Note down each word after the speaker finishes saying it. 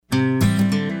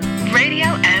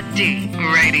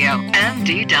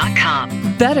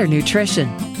MDRadio.com. Better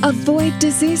nutrition. Avoid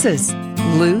diseases.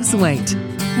 Lose weight.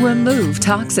 Remove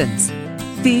toxins.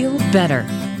 Feel better.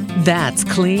 That's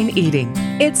clean eating.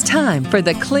 It's time for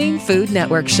the Clean Food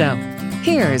Network Show.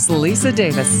 Here's Lisa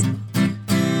Davis.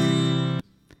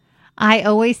 I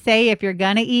always say if you're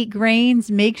going to eat grains,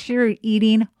 make sure you're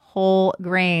eating whole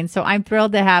grains. So I'm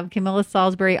thrilled to have Camilla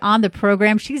Salisbury on the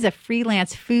program. She's a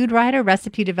freelance food writer,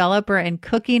 recipe developer, and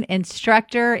cooking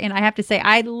instructor. And I have to say,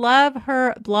 I love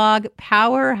her blog,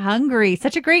 Power Hungry.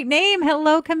 Such a great name.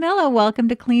 Hello, Camilla. Welcome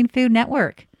to Clean Food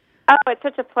Network. Oh, it's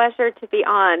such a pleasure to be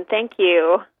on. Thank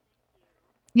you.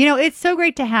 You know, it's so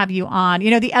great to have you on. You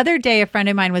know, the other day, a friend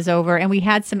of mine was over and we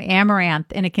had some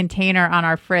amaranth in a container on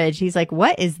our fridge. He's like,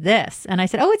 "What is this?" And I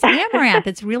said, "Oh, it's amaranth.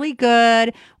 It's really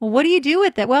good." "Well, what do you do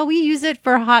with it?" "Well, we use it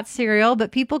for hot cereal,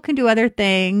 but people can do other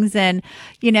things." And,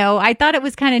 you know, I thought it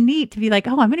was kind of neat to be like,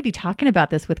 "Oh, I'm going to be talking about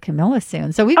this with Camilla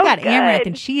soon." So we've got good. Amaranth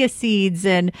and chia seeds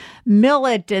and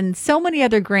millet and so many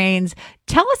other grains.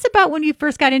 Tell us about when you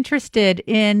first got interested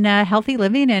in healthy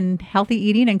living and healthy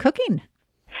eating and cooking.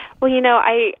 Well, you know,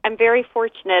 I'm very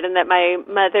fortunate in that my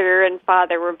mother and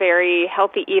father were very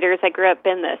healthy eaters. I grew up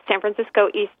in the San Francisco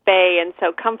East Bay, and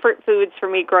so comfort foods for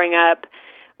me growing up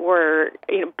were,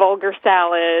 you know, bulgur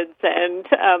salads and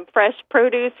fresh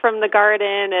produce from the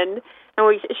garden. And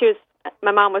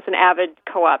my mom was an avid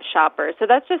co-op shopper. So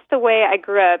that's just the way I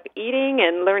grew up eating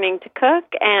and learning to cook,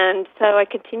 and so I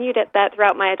continued at that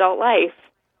throughout my adult life.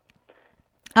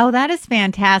 Oh, that is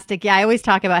fantastic. Yeah, I always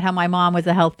talk about how my mom was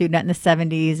a health food nut in the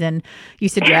 70s and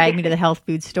used to drag me to the health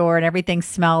food store and everything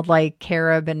smelled like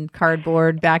carob and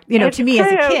cardboard back, you know, It's to me true.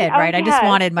 as a kid, right? Oh, I just yes.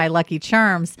 wanted my Lucky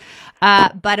Charms.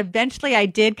 But eventually I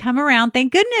did come around,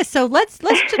 thank goodness. So let's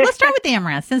start with the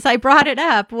amaranth since I brought it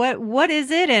up. What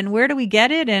is it and where do we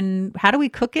get it and how do we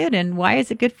cook it and why is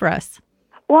it good for us?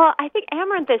 Well, I think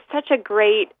amaranth is such a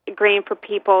great grain for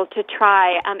people to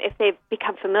try if they've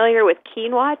become familiar with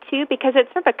quinoa, too, because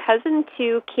it's sort of a cousin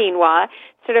to quinoa,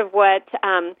 sort of what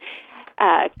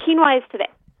quinoa is to the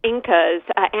Incas,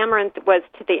 amaranth was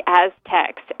to the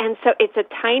Aztecs. And so it's a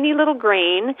tiny little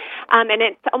grain, and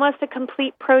it's almost a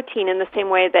complete protein in the same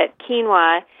way that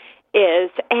quinoa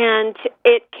is, and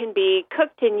it can be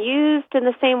cooked and used in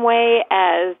the same way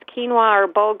as quinoa or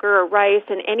bulgur or rice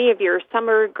in any of your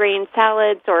summer grain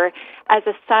salads or as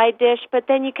a side dish, but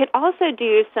then you could also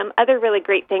do some other really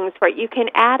great things for it. You can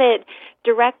add it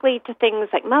directly to things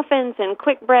like muffins and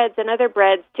quick breads and other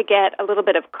breads to get a little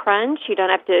bit of crunch. You don't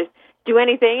have to do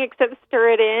anything except stir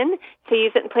it in to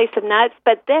use it in place of nuts.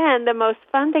 But then the most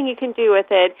fun thing you can do with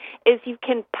it is you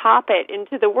can pop it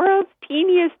into the world's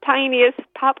teeniest, tiniest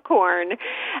popcorn.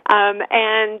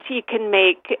 And you can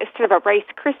make sort of a Rice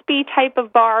Krispie type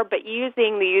of bar, but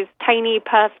using these tiny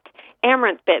puffed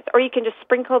amaranth bits. Or you can just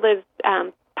sprinkle those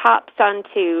pops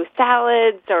onto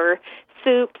salads or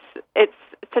soups. It's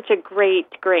such a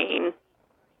great grain.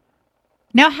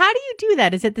 Now, how do you do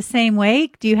that? Is it the same way?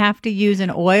 Do you have to use an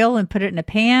oil and put it in a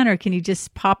pan, or can you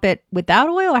just pop it without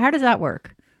oil, or how does that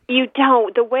work? You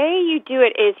don't. The way you do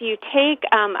it is you take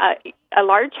a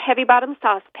large heavy-bottom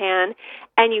saucepan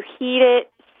and you heat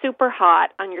it super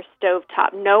hot on your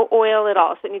stovetop, no oil at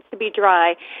all, so it needs to be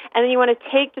dry. And then you want to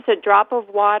take just a drop of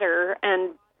water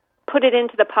and put it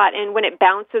into the pot, and when it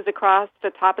bounces across the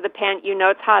top of the pan, you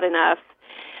know it's hot enough.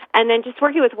 And then just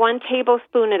working with 1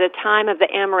 tablespoon at a time of the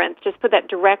amaranth, just put that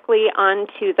directly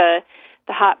onto the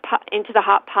hot pot, into the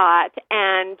hot pot,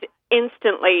 and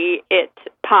instantly it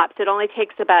pops. It only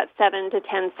takes about 7 to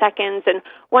 10 seconds, and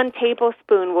 1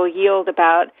 tablespoon will yield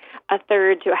about a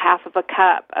third to a half of a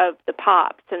cup of the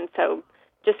pops. And so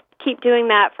just keep doing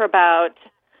that for about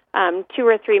 2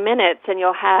 or 3 minutes, and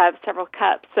you'll have several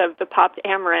cups of the popped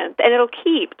amaranth. And it'll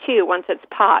keep, too, once it's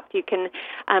popped. You can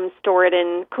store it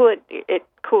in, it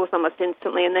cools almost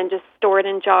instantly, and then just store it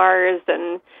in jars.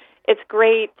 And it's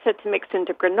great to mix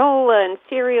into granola and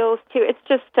cereals, too. It's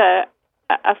just a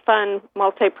fun,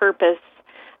 multi-purpose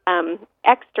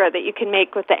extra that you can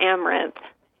make with the amaranth.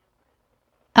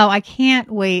 Oh, I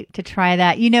can't wait to try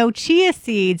that. You know, chia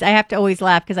seeds, I have to always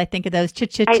laugh because I think of those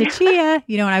chia,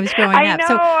 you know, when I was growing up.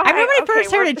 So I remember when I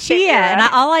first heard of chia, and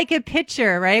all I could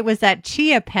picture, right, was that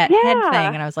chia head thing.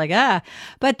 And I was like,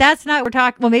 but that's not what we're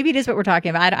talking. Well, maybe it is what we're talking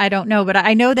about. I don't know. But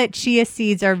I know that chia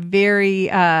seeds are very,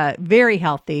 very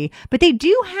healthy. But they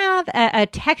do have a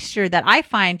texture that I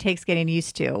find takes getting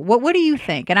used to. What do you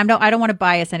think? And I don't want to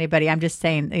bias anybody. I'm just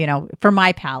saying, you know, for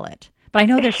my palate. But I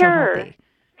know they're so healthy.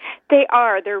 They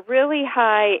are. They're really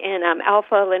high in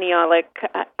alpha-linolenic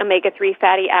omega-3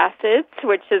 fatty acids,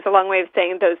 which is a long way of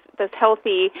saying those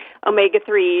healthy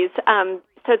omega-3s.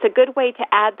 So it's a good way to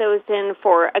add those in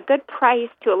for a good price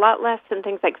to a lot less than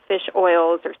things like fish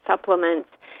oils or supplements.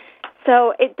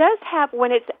 So it does have,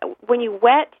 when you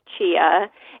wet chia,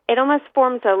 it almost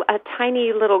forms a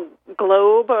tiny little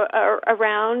globe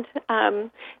around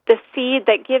the seed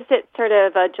that gives it sort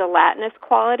of a gelatinous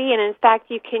quality. And in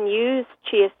fact, you can use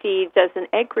chia seeds as an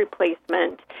egg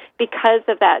replacement because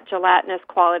of that gelatinous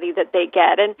quality that they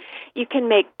get. And you can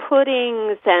make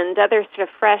puddings and other sort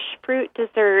of fresh fruit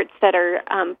desserts that are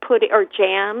or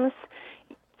jams,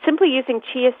 simply using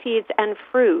chia seeds and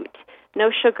fruit. No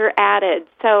sugar added.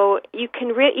 So you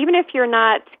can, even if you're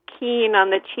not keen on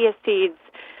the chia seeds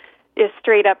is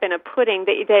straight up in a pudding,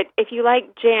 that if you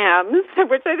like jams,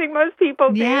 which I think most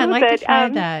people do. Yeah, I'd like to try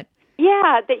that.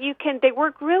 Yeah, that you can, they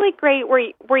work really great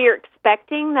where you're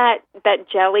expecting that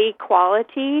jelly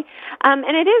quality.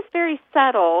 And it is very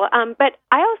subtle. But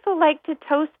I also like to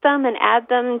toast them and add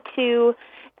them to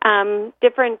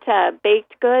different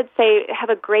baked goods. They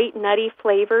have a great nutty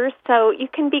flavor, so you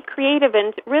can be creative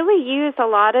and really use a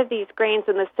lot of these grains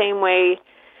in the same way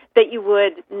that you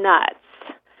would nuts.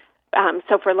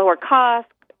 So for lower cost,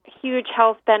 huge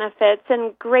health benefits,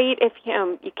 and great if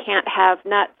you can't have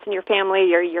nuts in your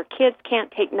family or your kids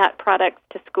can't take nut products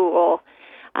to school.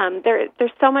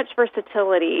 There's so much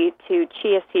versatility to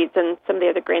chia seeds and some of the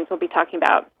other grains we'll be talking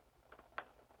about.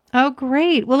 Oh,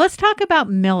 great. Well, let's talk about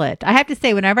millet. I have to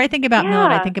say, whenever I think about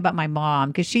millet, I think about my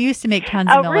mom because she used to make tons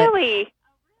of millet. Oh, really?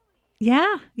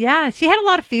 Yeah. She had a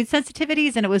lot of food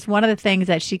sensitivities, and it was one of the things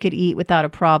that she could eat without a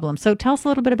problem. So tell us a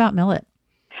little bit about millet.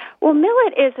 Well,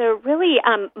 millet is a really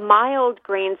mild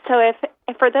grain. So if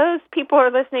for those people who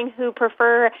are listening who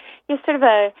prefer sort of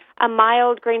a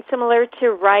mild grain similar to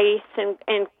rice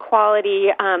and quality,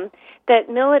 that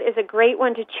millet is a great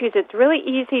one to choose. It's really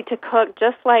easy to cook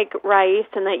just like rice,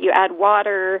 and that you add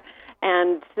water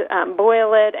and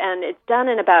boil it, and it's done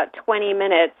in about 20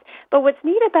 minutes. But what's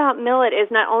neat about millet is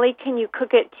not only can you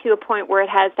cook it to a point where it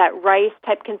has that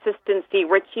rice-type consistency,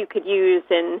 which you could use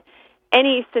in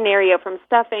any scenario from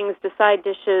stuffings to side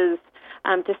dishes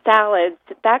to salads,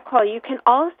 you can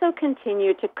also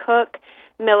continue to cook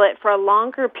millet for a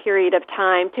longer period of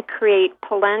time to create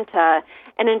polenta.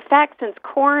 And in fact, since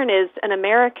corn is a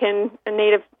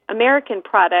Native American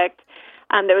product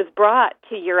that was brought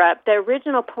to Europe, the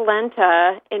original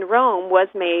polenta in Rome was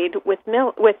made with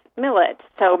millet.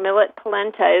 So millet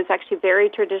polenta is actually very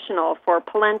traditional for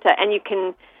polenta, and you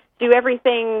can do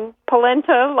everything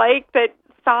polenta-like, but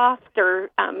soft, or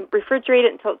refrigerate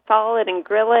it until it's solid and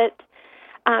grill it.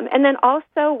 And then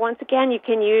also, once again, you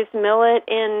can use millet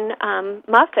in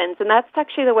muffins, and that's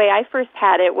actually the way I first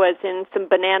had it, was in some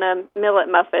banana millet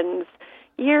muffins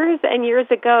years and years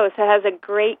ago. So it has a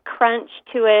great crunch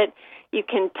to it. You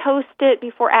can toast it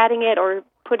before adding it or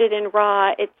put it in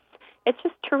raw. It's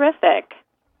just terrific.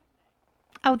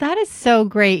 Oh, that is so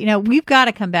great. We've got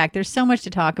to come back. There's so much to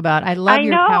talk about. I love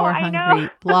your Power Hungry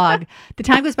blog. The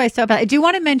time goes by so fast. I do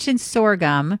want to mention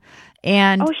sorghum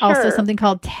and also something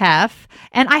called teff.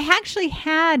 And I actually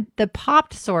had the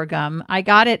popped sorghum. I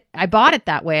bought it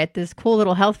that way at this cool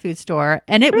little health food store,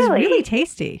 and it was really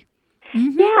tasty.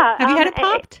 Mm-hmm. Yeah. Have you had it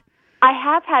popped? I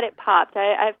have had it popped.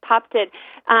 I've popped it.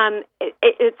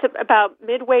 It's about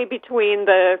midway between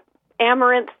the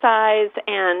amaranth size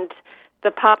and the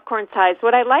popcorn size.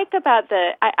 What I like about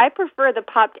I prefer the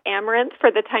popped amaranth for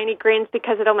the tiny grains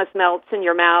because it almost melts in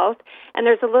your mouth, and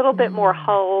there's a little bit more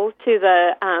hull to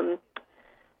the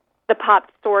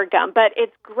popped sorghum. But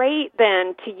it's great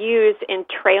then to use in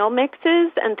trail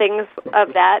mixes and things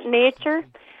of that nature.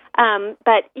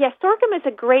 But yeah, sorghum is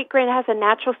a great grain. It has a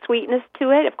natural sweetness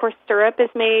to it. Of course, syrup is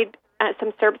made.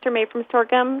 Some syrups are made from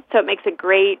sorghum, so it makes a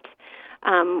great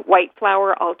white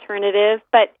flour alternative,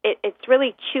 but it's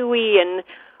really chewy and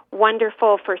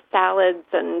wonderful for salads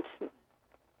and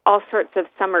all sorts of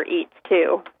summer eats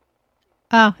too.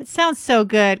 Oh, it sounds so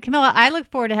good. Camilla, I look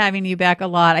forward to having you back a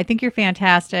lot. I think you're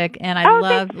fantastic, and I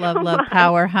love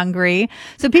Power Hungry.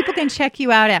 So people can check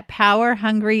you out at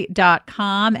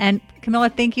powerhungry.com. And Camilla,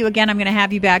 thank you again. I'm going to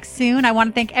have you back soon. I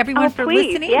want to thank everyone for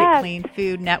listening to Clean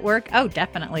Food Network. Oh,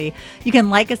 definitely. You can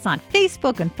like us on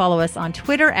Facebook and follow us on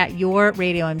Twitter at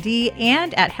YourRadioMD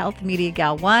and at Health Media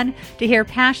Gal 1. To hear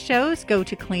past shows, go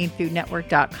to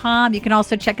cleanfoodnetwork.com. You can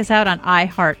also check us out on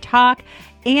iHeartTalk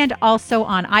and also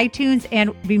on iTunes.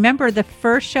 And remember, the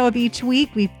first show of each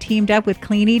week, we've teamed up with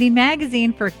Clean Eating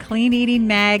Magazine for Clean Eating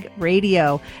Mag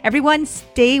Radio. Everyone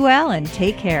stay well and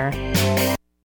take care.